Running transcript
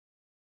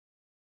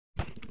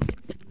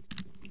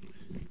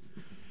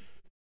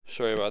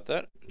Sorry about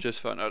that.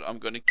 Just found out I'm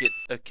gonna get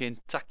a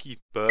Kentucky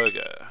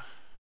burger.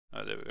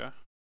 Oh, there we go.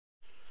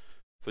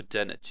 For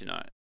dinner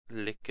tonight.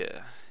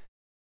 Lekker.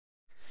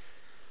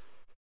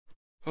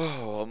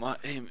 Oh, well, my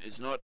aim is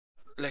not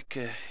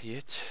lekker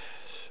yet.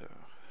 So.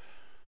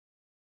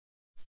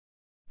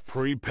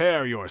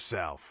 Prepare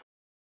yourself.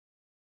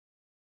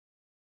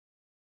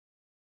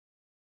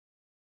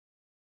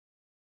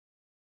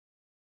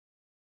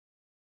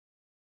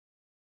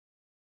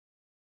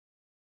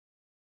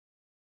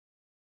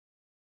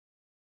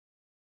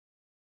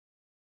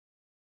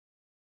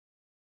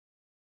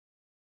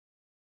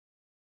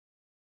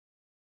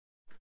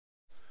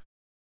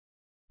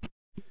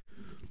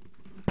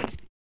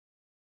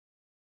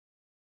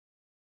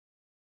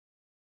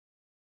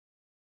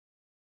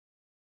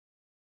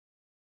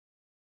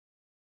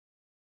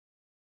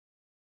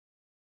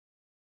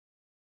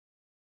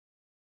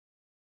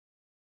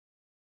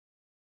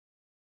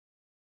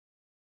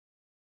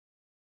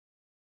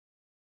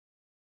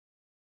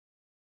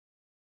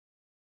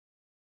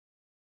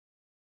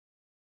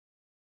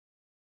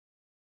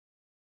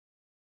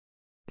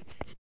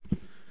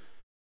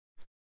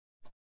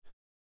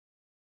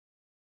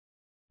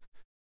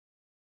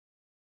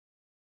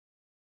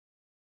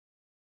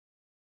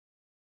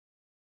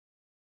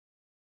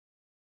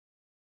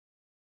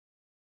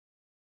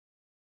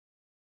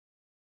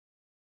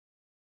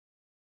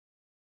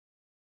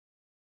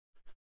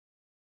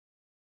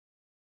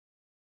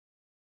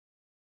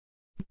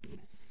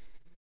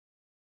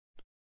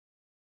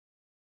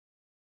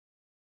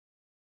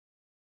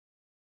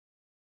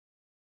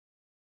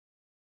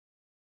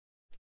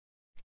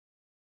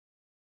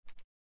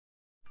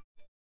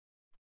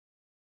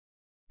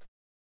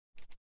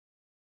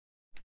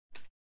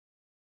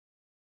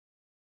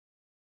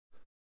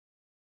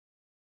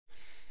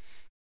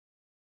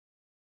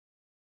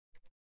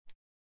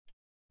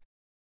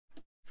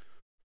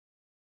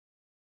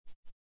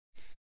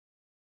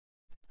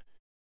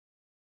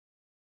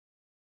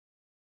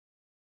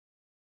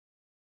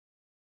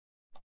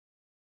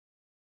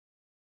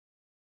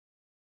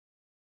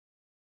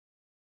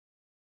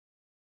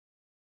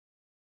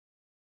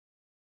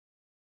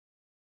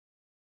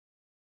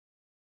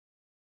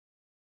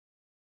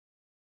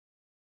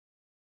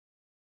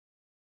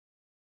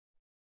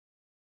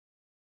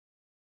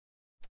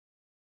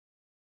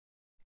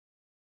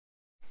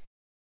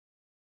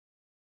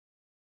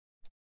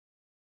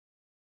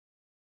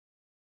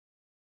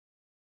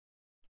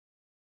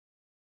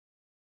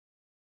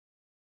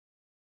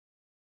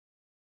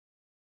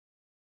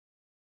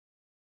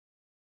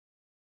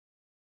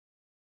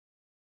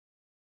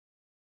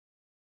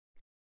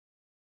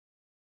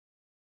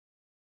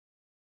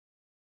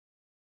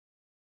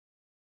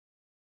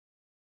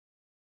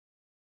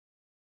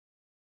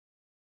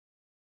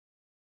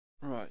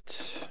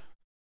 Right.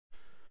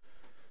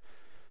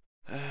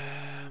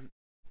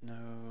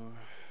 No.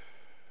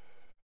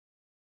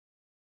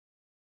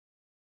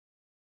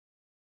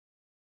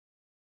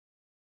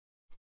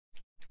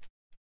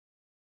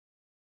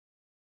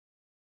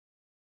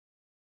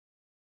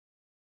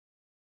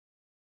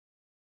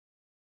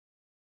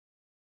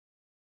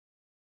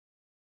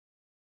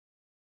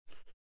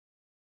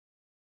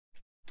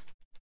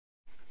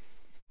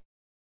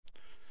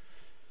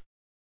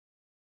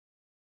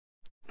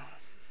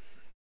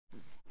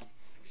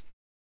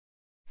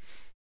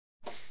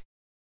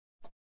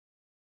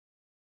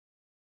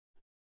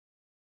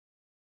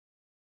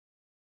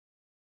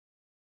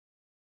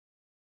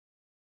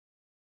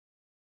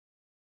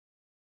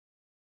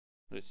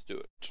 Let's do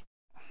it.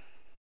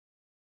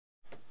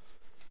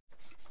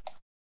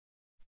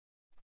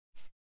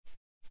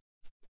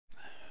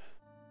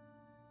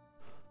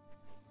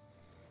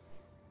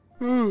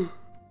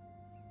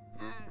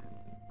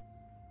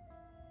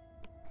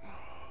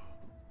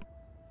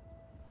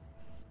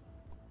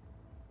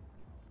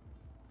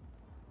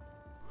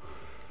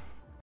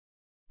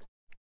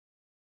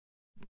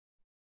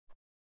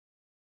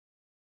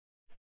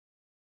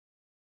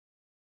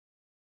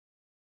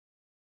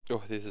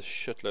 Oh, there's a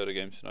shitload of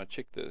games tonight.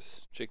 Check this.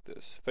 Check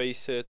this.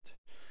 Face It,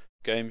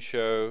 Game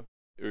Show,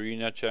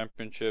 Arena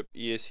Championship,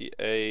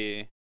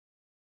 ESEA.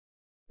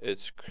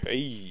 It's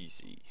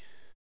crazy.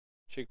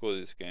 Check all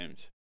these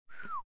games.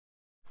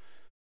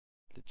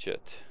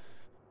 Legit.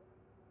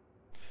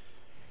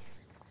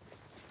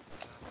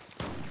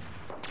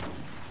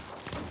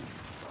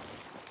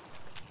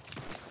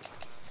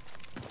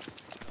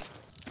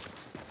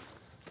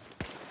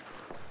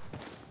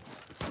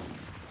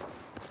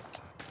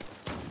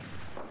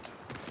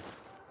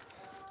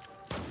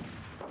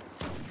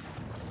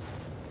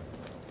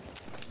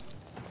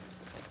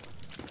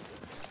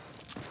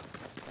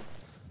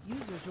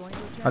 User joined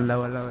your channel.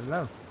 Hallo, hallo,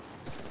 hallo.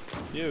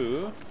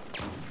 You?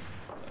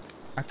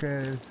 Ek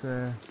is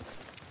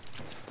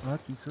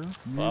wat hierso?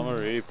 Well, I'm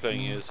already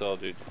playing ESL,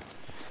 dude.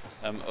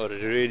 I'm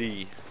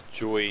already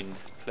joined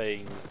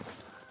playing.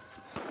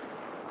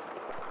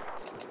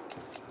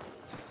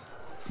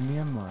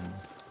 Nee man.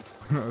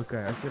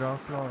 Okay, as jy daar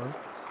klaar is,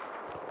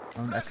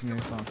 dan ek nie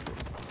eens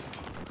aanspreek.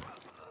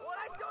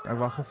 Ek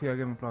wag vir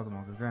jou om klaar te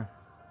maak, okay?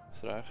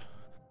 Is reg?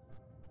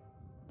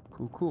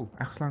 Cool.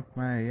 Echt slank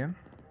mij, hè?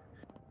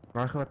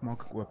 Vraag je wat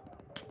maak ik op?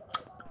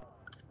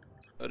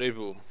 Red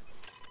Bull.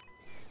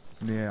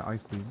 Nee,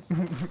 Ice Tea.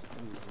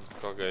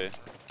 Okay.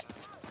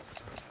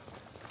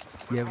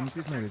 Jy het mos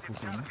net my dit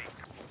gevoel, hè?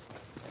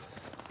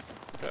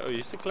 Okay, oh,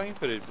 jy's te klein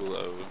vir Red Bull,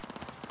 ou.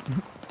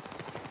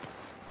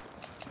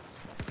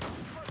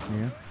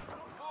 Nee.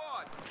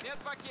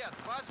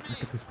 Возьми!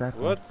 Ek is sterk.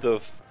 What the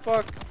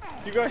fuck?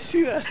 You guys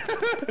see that?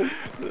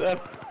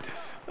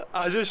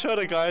 I just shot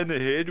a guy in the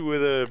head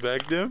with a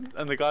magnum,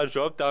 and the guy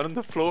dropped down on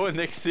the floor, and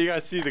next thing I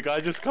see, the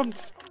guy just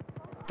comes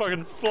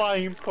fucking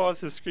flying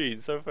past the screen.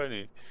 So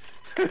funny.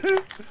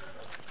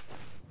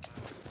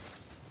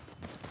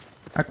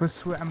 Ek was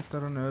so amped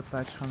dat er nou 'n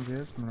patch gaan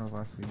wees, maar daar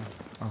was hy.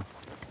 Oh.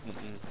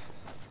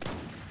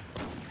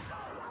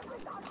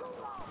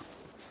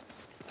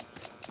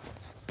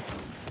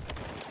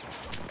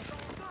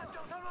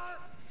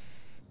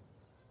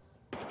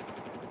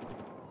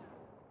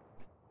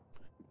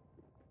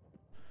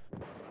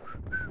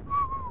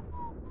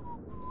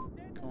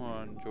 Come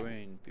on,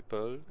 join,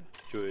 people.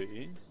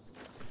 Join.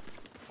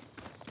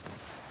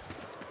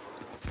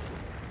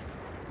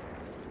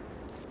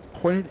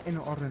 Gooi net in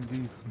R&D.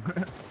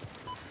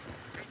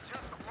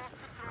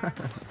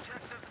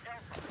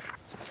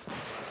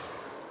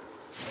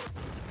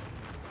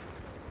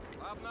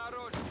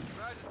 Обнаружен!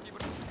 Вражеский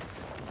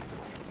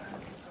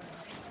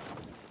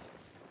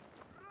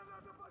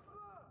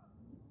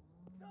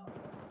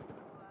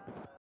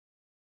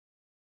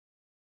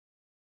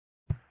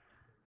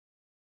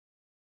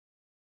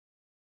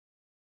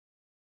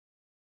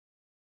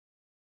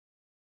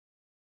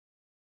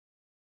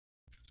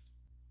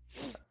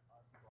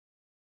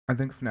Ek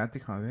dink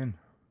Fnatic gaan wen.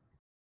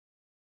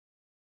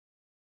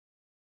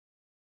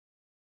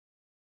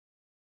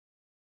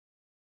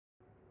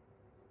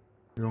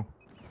 Jo.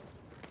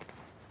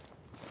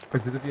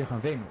 Is dit dat jy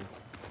gaan wen?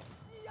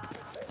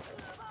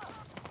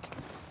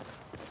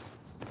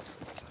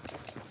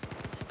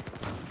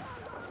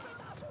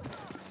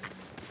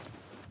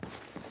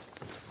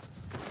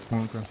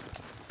 Okay.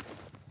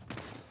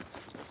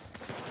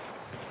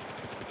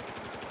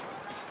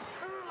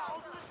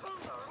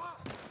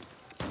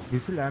 Wie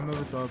is die Lambo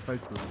wat daar op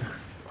Facebook?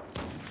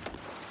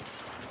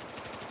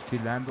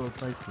 Die Lambo op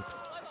Facebook.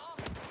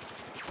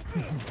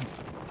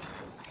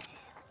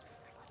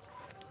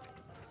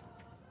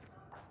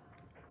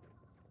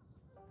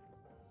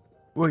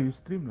 O, jy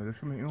stream nou, dis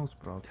jy my Engels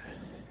praat.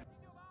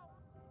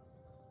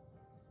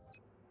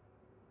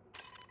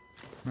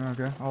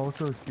 Okay, I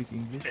also speak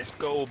English. Let's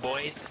go,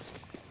 boys.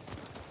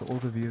 So all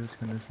the viewers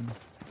can listen.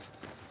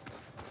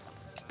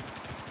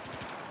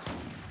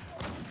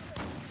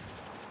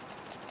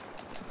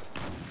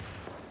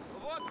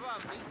 Вот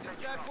вам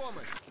медицинская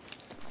помощь!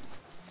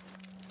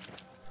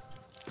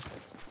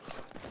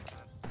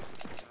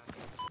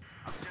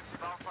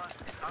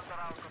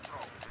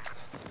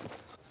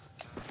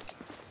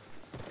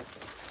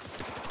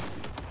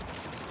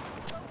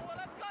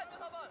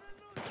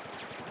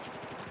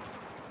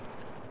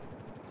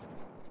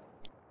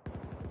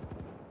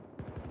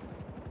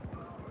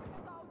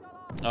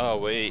 Oh,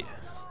 wait.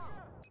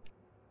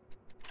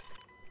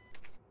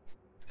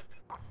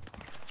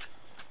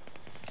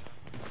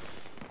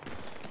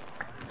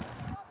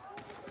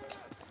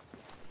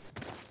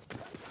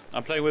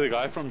 I'm playing with a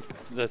guy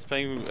that's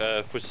playing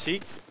for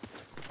Seek.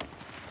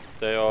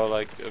 They are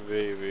like a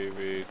very, very,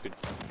 very good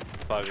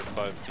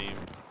 5v5 team.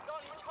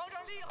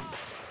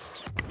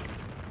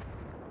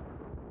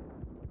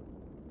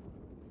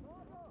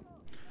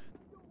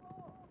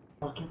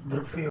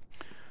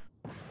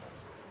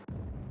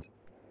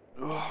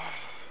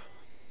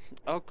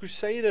 Oh,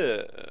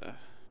 Crusader.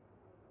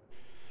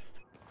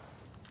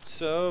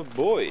 So,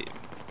 boy.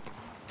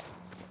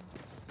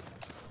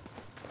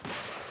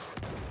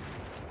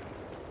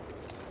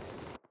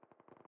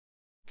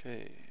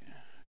 Okay.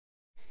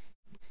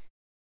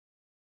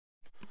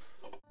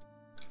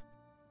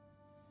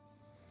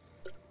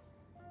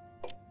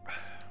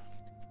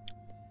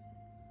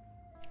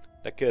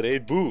 Lekker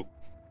Red Bull.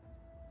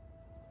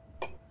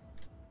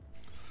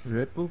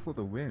 Red Bull for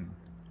the win.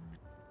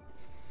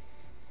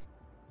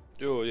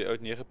 Yo, die oud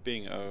 9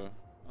 ping, oh.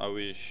 I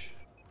wish.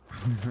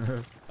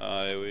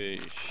 I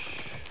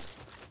wish.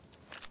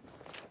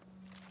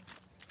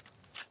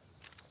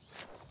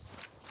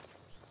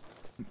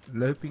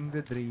 Loping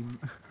the dream.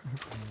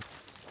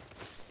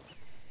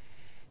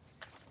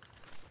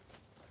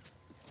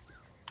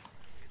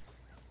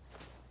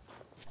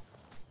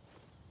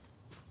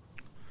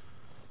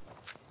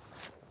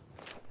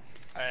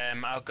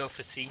 I'll go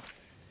for C.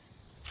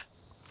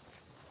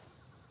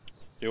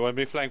 You want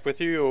me to flank with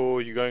you, or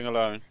are you going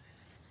alone?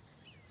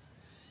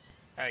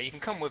 You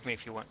can come with me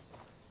if you want.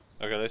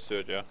 Okay, let's do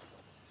it, yeah.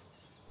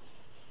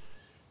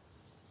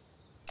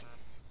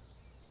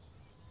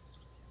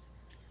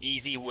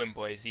 Easy win,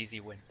 boys. Easy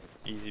win.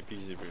 Easy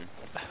peasy, bro.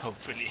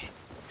 Hopefully.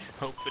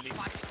 Hopefully.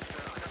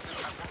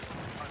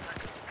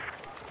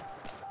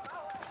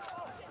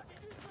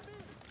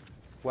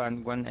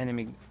 One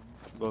enemy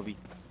Bobby.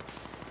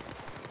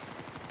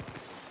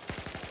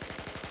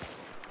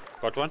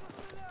 Got one?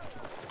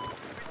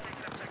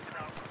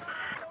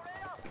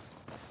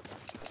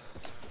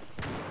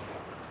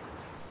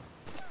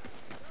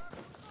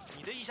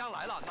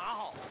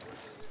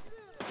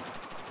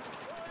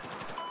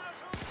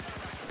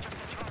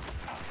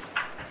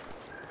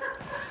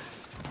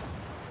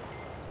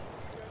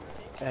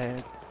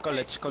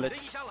 College, college.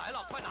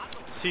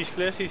 C's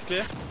clear, C's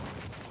clear.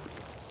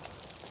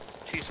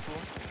 2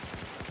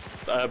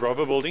 school.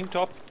 Bravo building,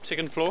 top,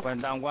 second floor. One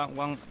down,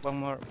 one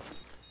more.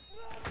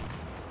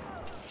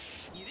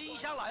 你的衣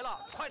箱来了，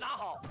快拿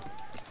好！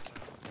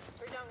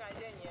非常感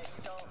谢你，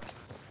医生。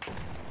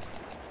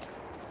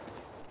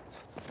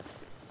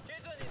这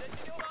是你的急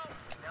救包。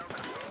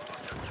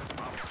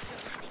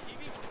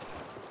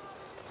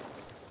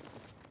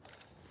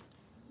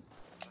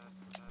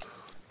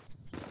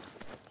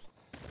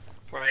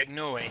Right,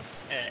 ignore A.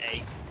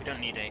 We don't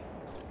need A.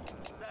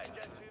 在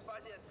战区发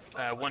现。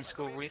 1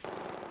 school reef.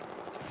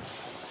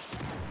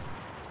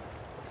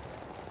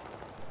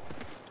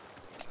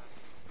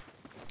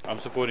 I'm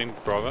supporting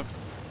Bravo.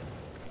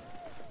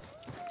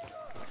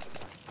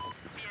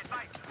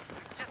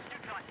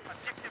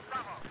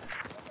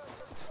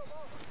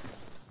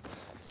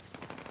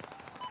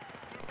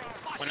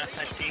 One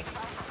outside C.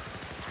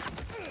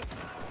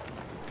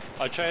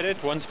 I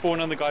traded, one spawn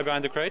on the guy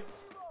behind the crate.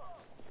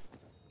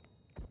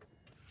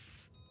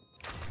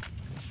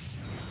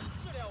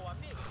 治疗完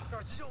毕，这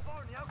儿急救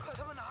包你要快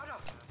他妈拿着。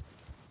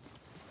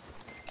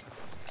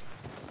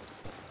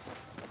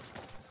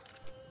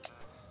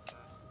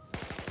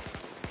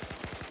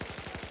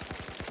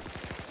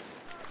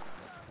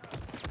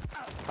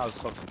 House,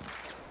 house.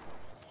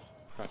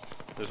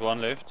 There's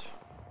one left.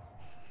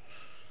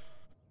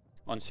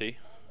 On C.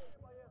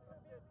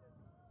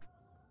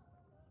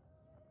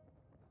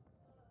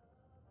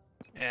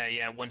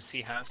 Yeah, 1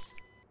 C house.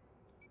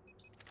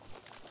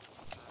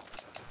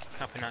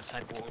 Capping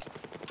outside wall.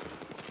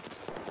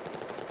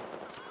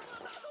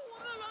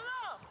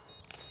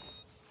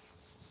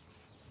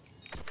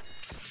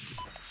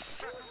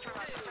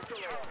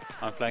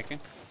 I'm flanking.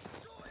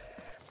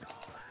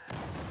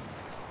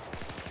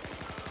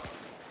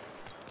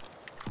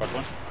 Got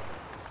one.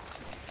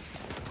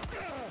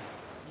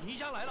 你衣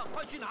箱来了，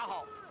快去拿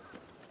好。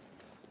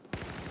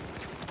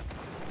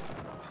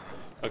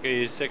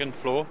 Okay, he's second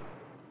floor.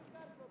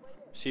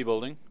 C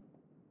building.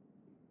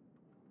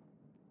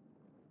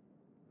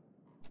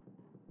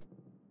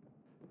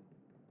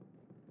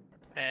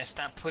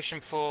 Start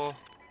pushing for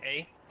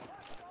A.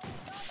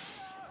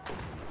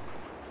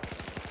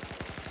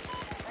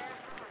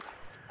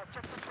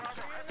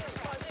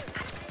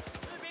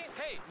 士兵，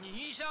嘿，你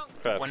衣箱。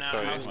 Crap, One out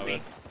sorry, house my B.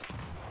 bad.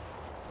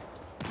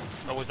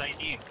 Oh, was that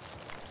you?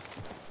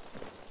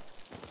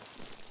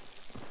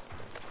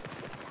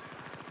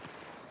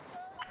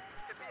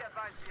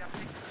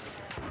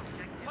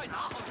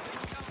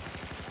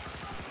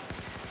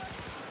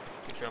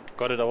 Good job.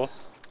 Got it double.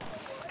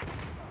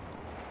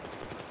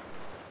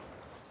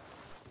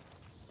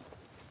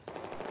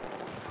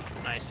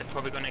 Nice, they're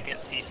probably gonna get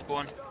C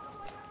spawn.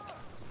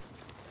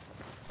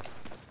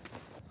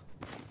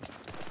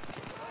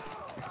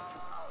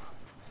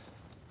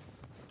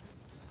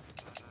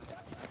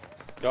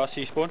 Yeah,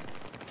 C spawn.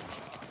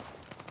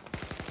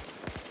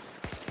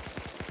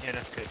 Yeah,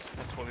 that's good.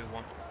 That's what we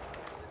want.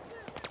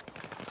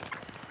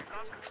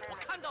 我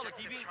看到了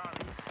敌兵。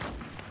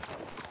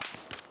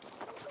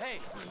嘿，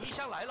你衣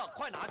箱来了，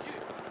快拿去。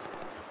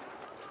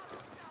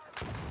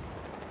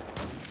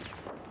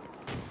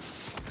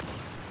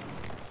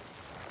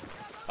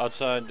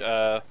 Outside,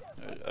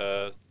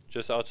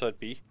 just outside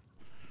B.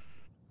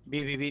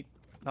 B.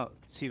 No,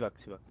 C back.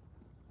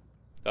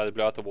 They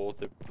blew out the wall.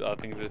 I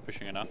think they're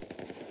pushing it now.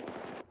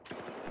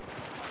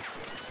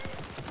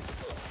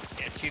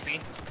 Yeah,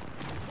 2B.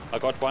 I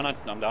got one,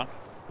 I'm down.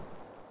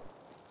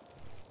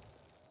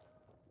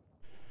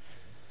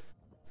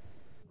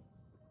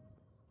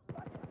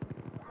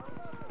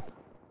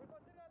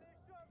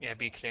 Yeah,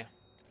 B clear.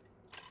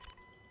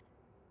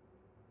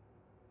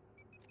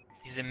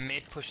 He's in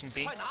mid pushing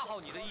B. 快拿好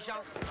你的衣箱。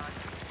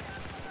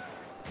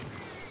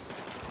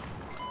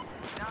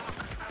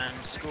 And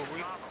school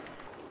roof.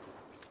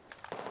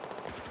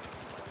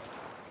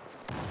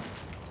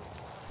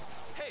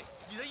 Hey,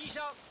 你的衣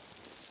箱。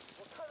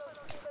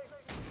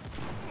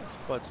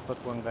 Spot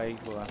one guy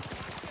go on.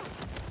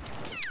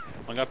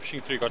 One guy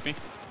pushing through, got me.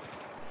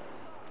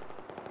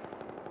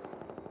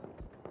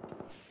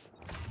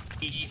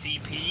 Easy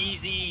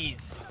peasies.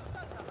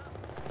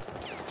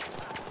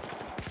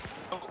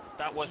 Oh,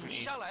 that wasn't 你衣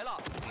easy. 箱来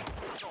了。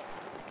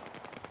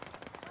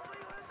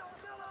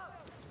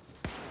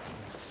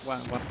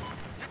 One.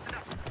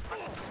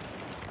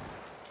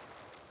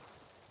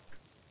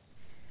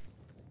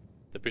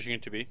 They're pushing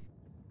into B.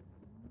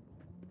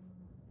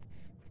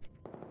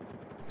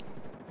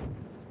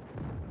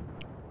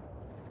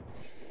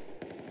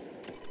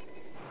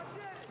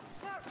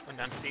 One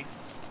down C.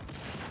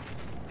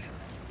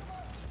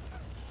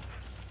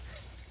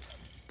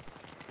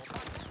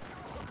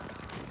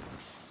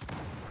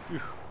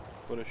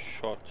 What a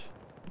shot.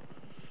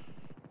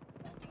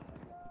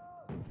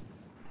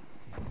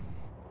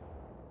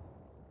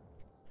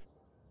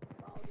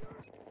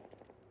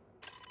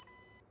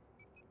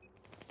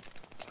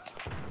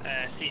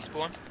 C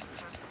spawn.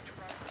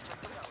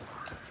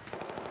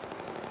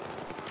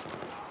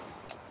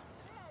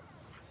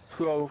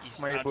 Throw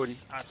He's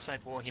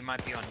outside wall. He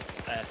might be on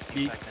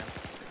B. C back now.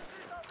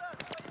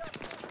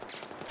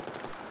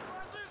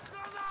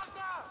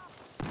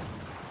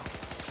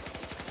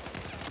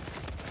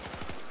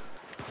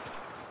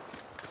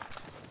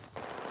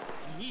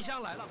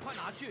 来了，快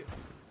拿去！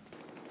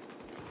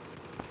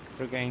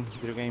 Good game,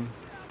 good game.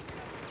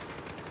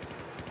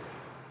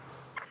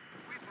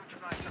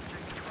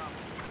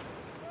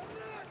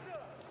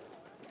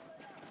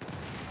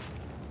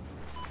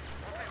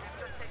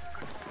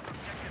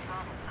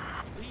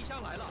你的衣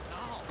箱来了，拿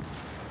好。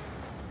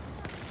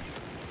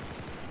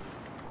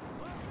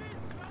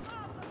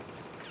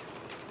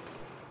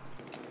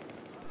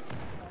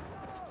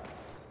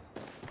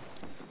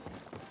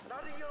拿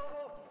着一楼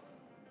包。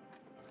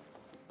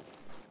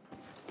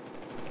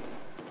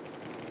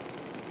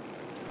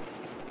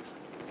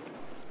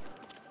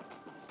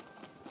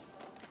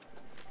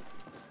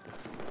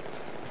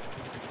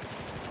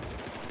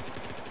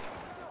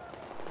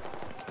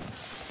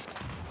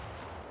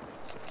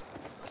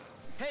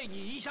 嘿，你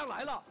衣箱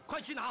来了，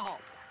快去拿好。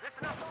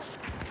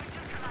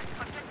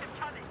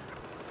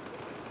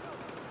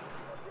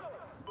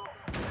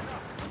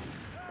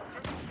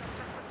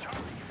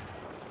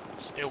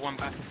 Still one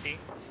back and C.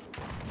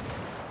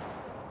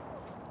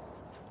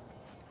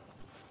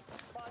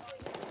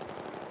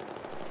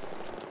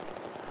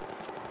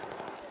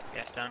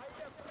 Yes, done.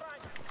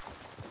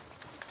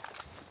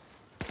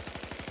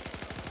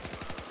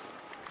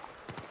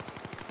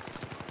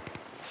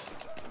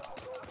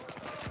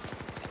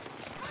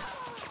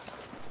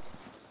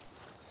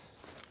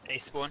 A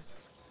spawn.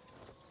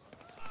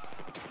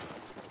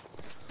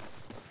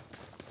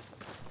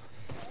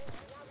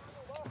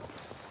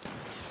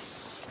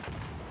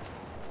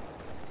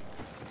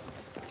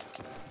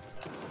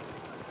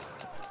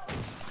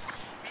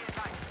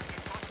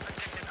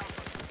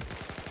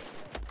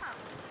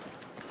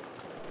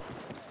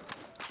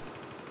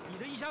你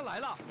的衣箱来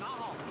了，拿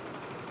好。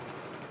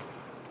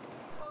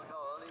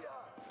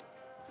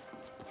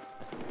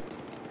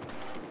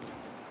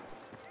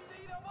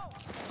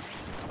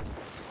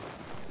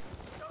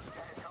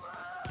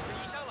你的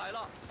衣箱来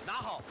了，拿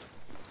好。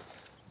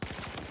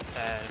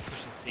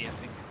 Pushing C, I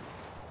think.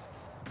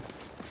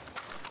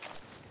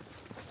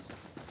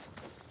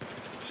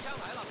 衣箱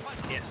来了，快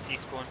拿。 Yeah, C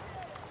spawn.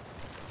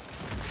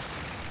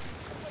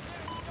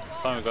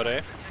 Fine, we got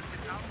A.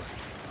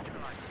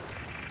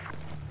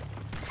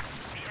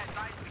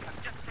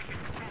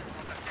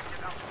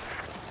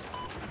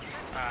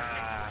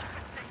 Ah.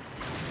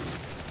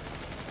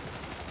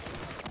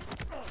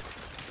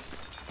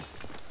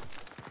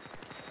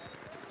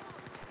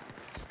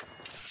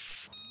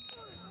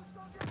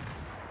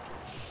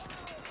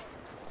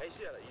 赔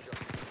谢了，医生。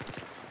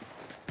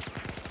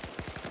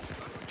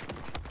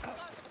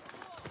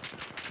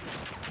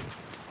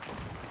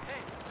嘿，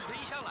你的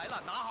衣箱来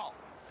了，拿好。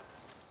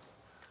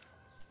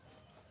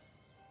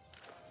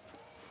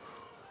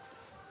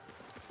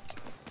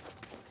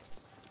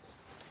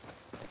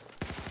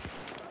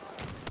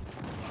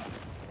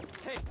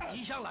嘿，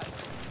衣箱来了。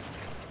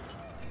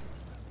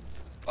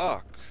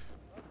 Fuck.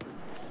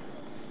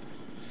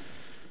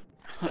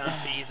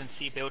 Down B is in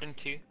C building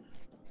 2.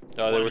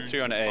 Oh, there were One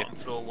 3 on A. Bottom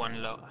floor,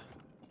 one lower.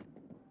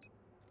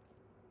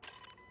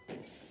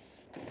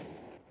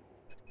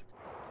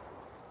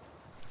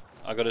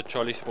 I got a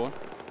Charlie spawn.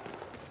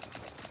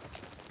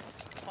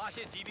 发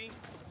现敌兵。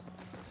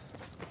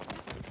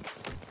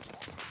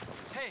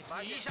嘿，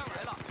你衣箱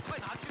来了，快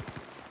拿去。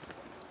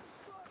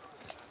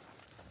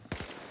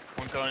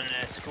 One going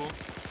in school.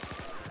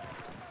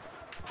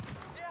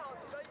 接好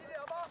你的医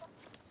疗包。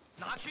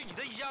拿去你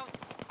的衣箱。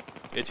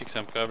 Etix,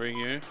 I'm covering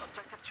you.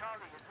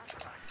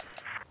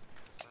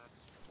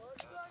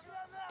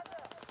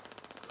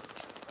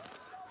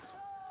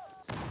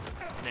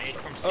 Nade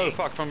from C. Oh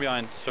fuck, from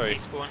behind. Sorry.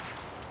 C spawn.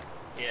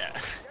 Yeah,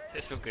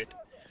 this feel good.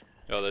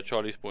 Oh, the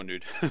Charlie spawn,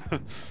 dude.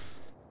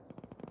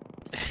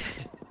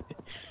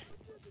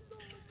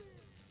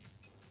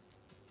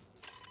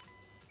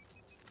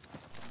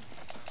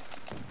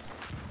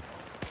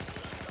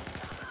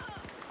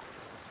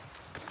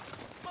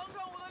 帮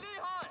上我的厉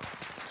害！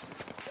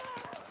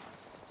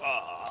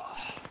 Ah.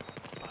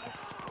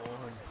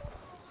 Spawn.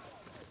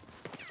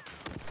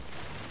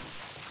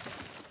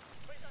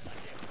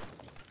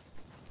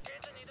 这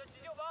是你的急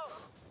救包。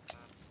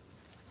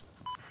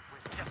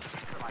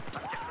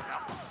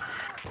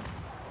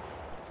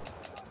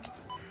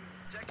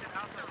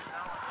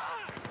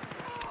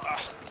 Ah.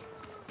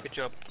 Good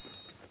job.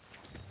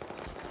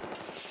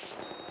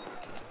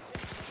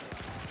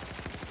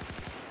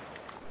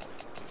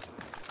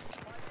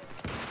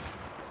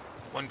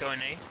 One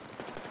going A.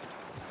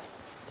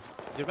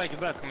 You're back, you're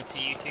back. Coming to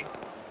you two.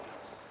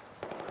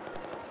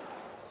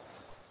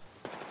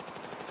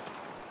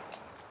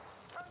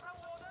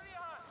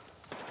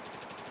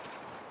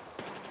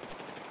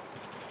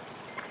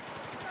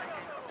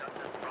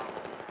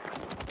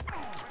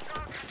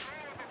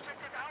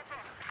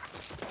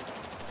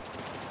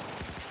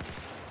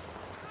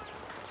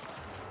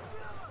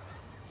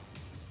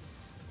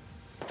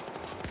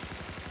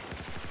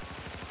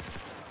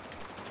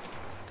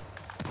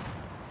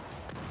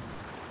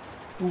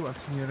 Oeh, ik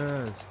zie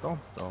hier stand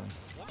dan.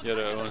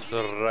 Ja, ons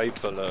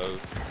rijpelo.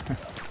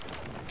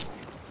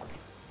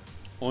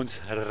 Ons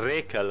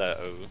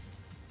rekkelo.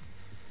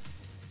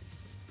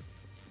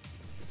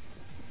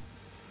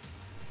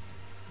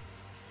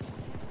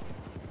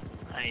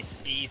 Nice,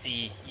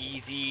 easy,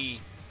 easy.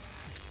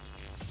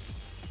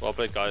 Well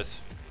played, guys.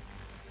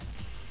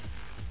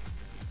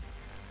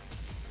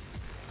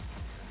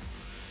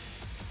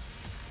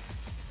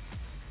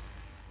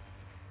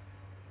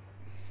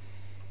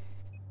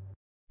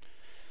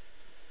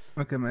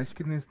 Okay, my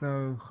screen is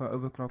nou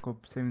geoverclock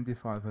op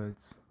 75 Hz.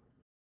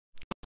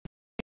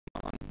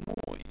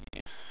 Mooi.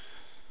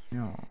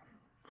 Ja.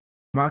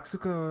 Maar ek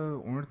soek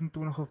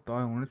 120 of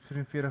daai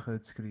 144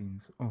 Hz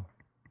screens. Oh.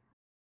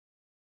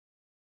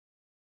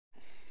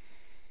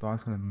 Daai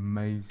is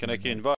amazing. Can I man. invite?